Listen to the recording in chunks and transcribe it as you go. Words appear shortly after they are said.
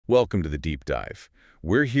Welcome to the deep dive.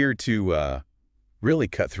 We're here to really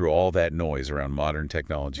cut through all that noise around modern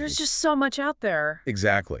technology. There's just so much out there.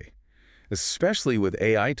 Exactly. Especially with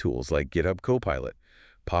AI tools like GitHub Copilot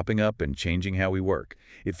popping up and changing how we work.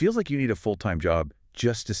 It feels like you need a full-time job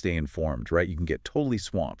just to stay informed, right? You can get totally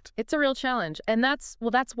swamped. It's a real challenge. And that's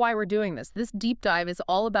why we're doing this. This deep dive is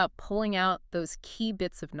all about pulling out those key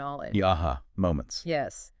bits of knowledge. The aha moments.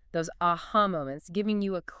 Yes, those aha moments, giving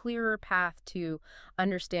you a clearer path to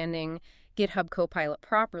understanding GitHub Copilot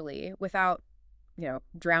properly without,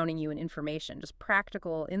 drowning you in information, just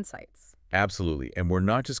practical insights. Absolutely. And we're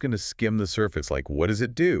not just going to skim the surface, like what does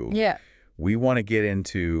it do? Yeah. We want to get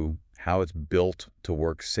into how it's built to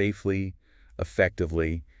work safely,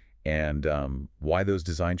 effectively, and why those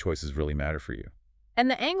design choices really matter for you. And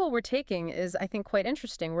the angle we're taking is, I think, quite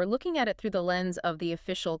interesting. We're looking at it through the lens of the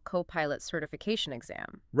official Copilot certification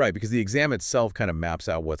exam. Right, because the exam itself kind of maps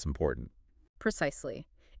out what's important. Precisely.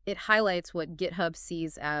 It highlights what GitHub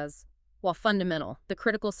sees as, fundamental, the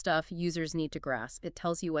critical stuff users need to grasp. It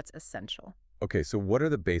tells you what's essential. Okay, so what are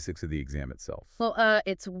the basics of the exam itself? Well,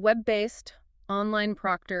 it's web-based, online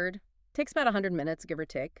proctored, takes about 100 minutes, give or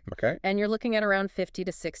take. Okay. And you're looking at around 50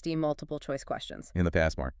 to 60 multiple choice questions. In the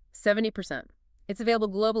pass mark? 70%. It's available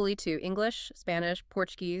globally to English, Spanish,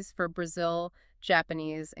 Portuguese for Brazil,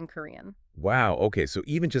 Japanese, and Korean. Wow, okay, so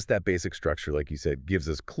even just that basic structure, like you said, gives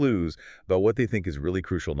us clues about what they think is really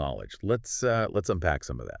crucial knowledge. Let's unpack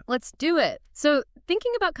some of that. Let's do it. So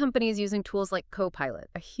thinking about companies using tools like Copilot,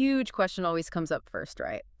 a huge question always comes up first,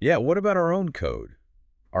 right? Yeah, what about our own code?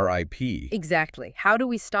 Our IP? Exactly. How do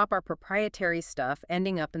we stop our proprietary stuff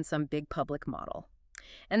ending up in some big public model?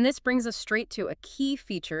 And this brings us straight to a key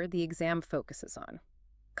feature the exam focuses on: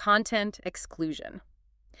 content exclusion.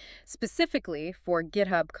 Specifically for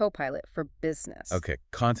GitHub Copilot for Business. Okay,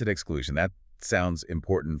 content exclusion. That sounds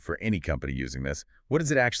important for any company using this. What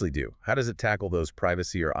does it actually do? How does it tackle those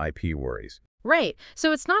privacy or IP worries? Right.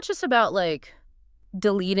 So it's not just about,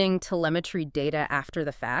 deleting telemetry data after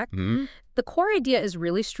the fact. Hmm? The core idea is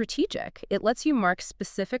really strategic. It lets you mark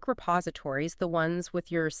specific repositories, the ones with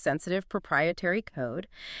your sensitive proprietary code,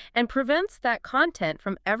 and prevents that content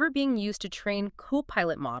from ever being used to train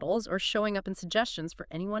Copilot models or showing up in suggestions for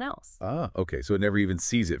anyone else. Ah, okay, so it never even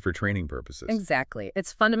sees it for training purposes. Exactly.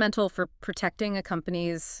 It's fundamental for protecting a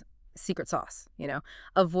company's secret sauce,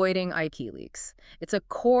 avoiding IP leaks. It's a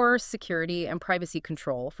core security and privacy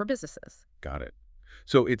control for businesses. Got it.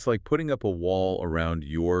 So it's like putting up a wall around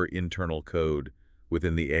your internal code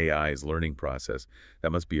within the AI's learning process.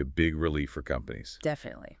 That must be a big relief for companies.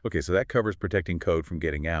 Definitely. Okay, so that covers protecting code from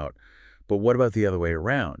getting out. But what about the other way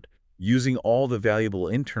around? Using all the valuable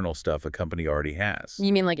internal stuff a company already has.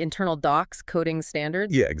 You mean like internal docs, coding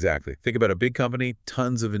standards? Yeah, exactly. Think about a big company,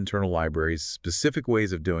 tons of internal libraries, specific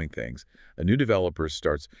ways of doing things. A new developer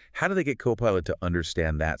starts, how do they get Copilot to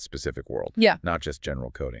understand that specific world? Yeah. Not just general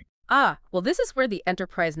coding. This is where the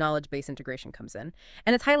enterprise knowledge base integration comes in,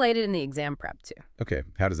 and it's highlighted in the exam prep too. Okay,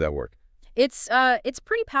 how does that work? It's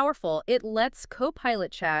pretty powerful. It lets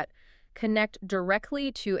Copilot Chat connect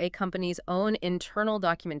directly to a company's own internal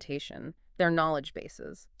documentation, their knowledge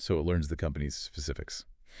bases. So it learns the company's specifics.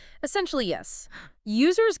 Essentially, yes.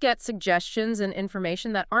 Users get suggestions and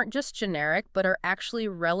information that aren't just generic, but are actually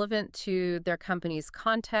relevant to their company's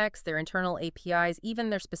context, their internal APIs, even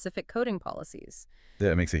their specific coding policies.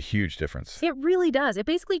 That makes a huge difference. It really does. It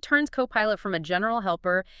basically turns Copilot from a general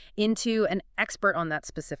helper into an expert on that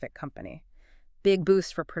specific company. Big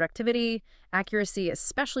boost for productivity, accuracy,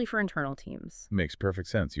 especially for internal teams. Makes perfect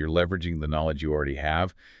sense. You're leveraging the knowledge you already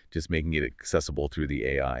have, just making it accessible through the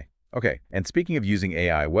AI. Okay, and speaking of using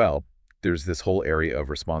AI well, there's this whole area of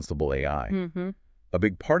responsible AI. Mm-hmm. A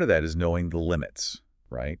big part of that is knowing the limits,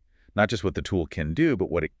 right? Not just what the tool can do, but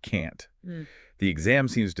what it can't. Mm. The exam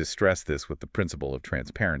seems to stress this with the principle of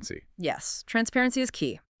transparency. Yes, transparency is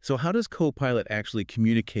key. So how does Copilot actually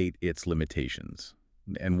communicate its limitations?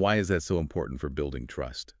 And why is that so important for building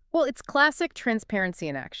trust? Well, it's classic transparency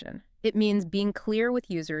in action. It means being clear with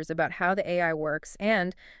users about how the AI works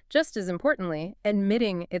and, just as importantly,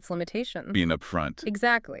 admitting its limitations. Being upfront.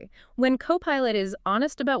 Exactly. When Copilot is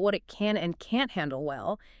honest about what it can and can't handle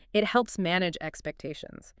well, it helps manage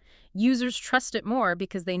expectations. Users trust it more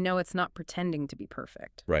because they know it's not pretending to be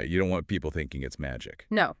perfect. Right. You don't want people thinking it's magic.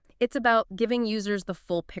 No, it's about giving users the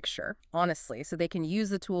full picture, honestly, so they can use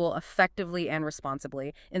the tool effectively and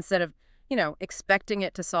responsibly instead of expecting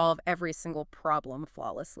it to solve every single problem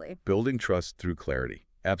flawlessly. Building trust through clarity.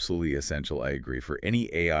 Absolutely essential, I agree, for any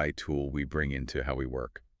AI tool we bring into how we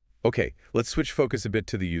work. Okay, let's switch focus a bit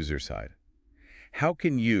to the user side. How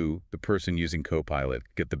can you, the person using Copilot,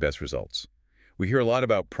 get the best results? We hear a lot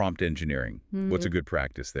about prompt engineering. What's Mhm. a good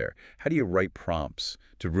practice there? How do you write prompts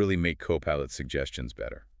to really make Copilot suggestions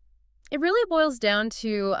better? It really boils down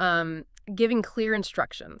to giving clear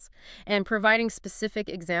instructions, and providing specific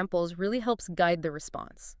examples really helps guide the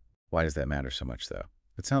response. Why does that matter so much, though?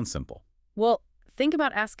 It sounds simple. Well, think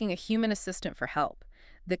about asking a human assistant for help.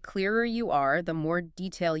 The clearer you are, the more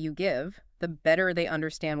detail you give, the better they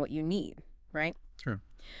understand what you need, right? Sure.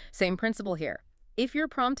 Same principle here. If your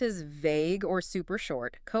prompt is vague or super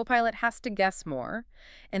short, Copilot has to guess more,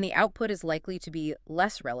 and the output is likely to be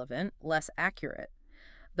less relevant, less accurate.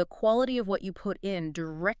 The quality of what you put in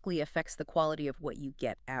directly affects the quality of what you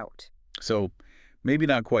get out. So maybe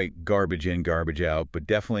not quite garbage in, garbage out, but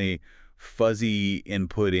definitely fuzzy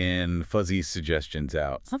input in, fuzzy suggestions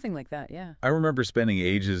out. Something like that, yeah. I remember spending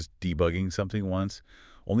ages debugging something once,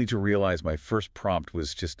 only to realize my first prompt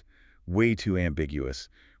was just way too ambiguous.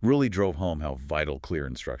 Really drove home how vital clear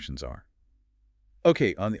instructions are.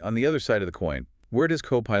 Okay, on the other side of the coin, where does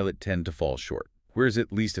Copilot tend to fall short? Where is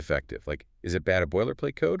it least effective? Like, is it bad at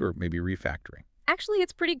boilerplate code or maybe refactoring? Actually,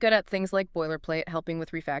 it's pretty good at things like boilerplate, helping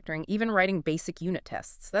with refactoring, even writing basic unit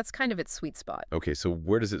tests. That's kind of its sweet spot. Okay, so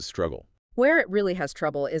where does it struggle? Where it really has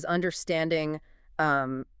trouble is understanding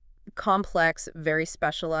um, complex, very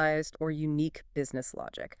specialized, or unique business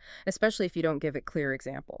logic, especially if you don't give it clear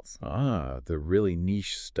examples. Ah, the really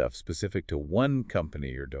niche stuff specific to one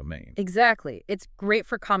company or domain. Exactly. It's great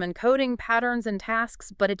for common coding, patterns, and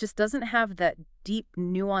tasks, but it just doesn't have that deep,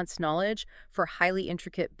 nuanced knowledge for highly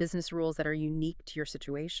intricate business rules that are unique to your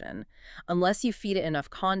situation. Unless you feed it enough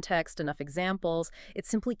context, enough examples, it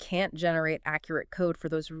simply can't generate accurate code for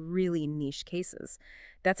those really niche cases.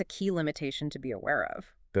 That's a key limitation to be aware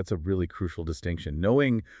of. That's a really crucial distinction.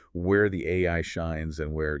 Knowing where the AI shines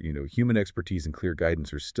and where, human expertise and clear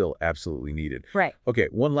guidance are still absolutely needed. Right. Okay,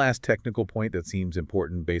 one last technical point that seems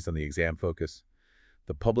important based on the exam focus.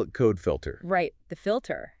 The public code filter. Right. The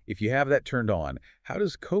filter. If you have that turned on, how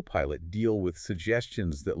does Copilot deal with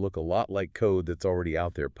suggestions that look a lot like code that's already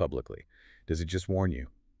out there publicly? Does it just warn you?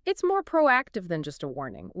 It's more proactive than just a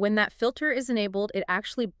warning. When that filter is enabled, it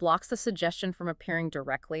actually blocks the suggestion from appearing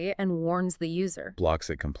directly and warns the user. Blocks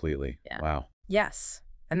it completely. Yeah. Wow. Yes.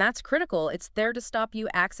 And that's critical. It's there to stop you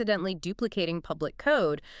accidentally duplicating public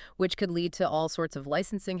code, which could lead to all sorts of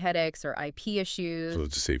licensing headaches or IP issues. So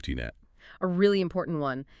it's a safety net. A really important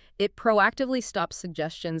one. It proactively stops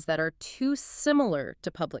suggestions that are too similar to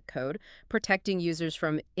public code, protecting users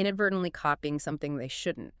from inadvertently copying something they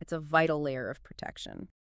shouldn't. It's a vital layer of protection.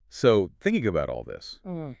 So thinking about all this,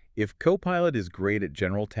 Mm. if Copilot is great at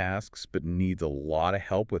general tasks but needs a lot of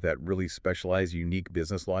help with that really specialized, unique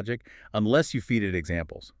business logic, unless you feed it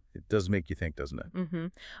examples, it does make you think, doesn't it? Mm-hmm.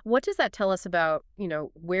 What does that tell us about,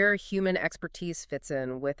 where human expertise fits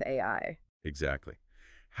in with AI? Exactly.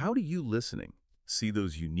 How do you listening see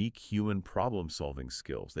those unique human problem-solving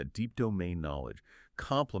skills, that deep domain knowledge,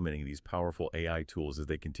 complementing these powerful AI tools as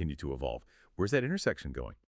they continue to evolve? Where's that intersection going?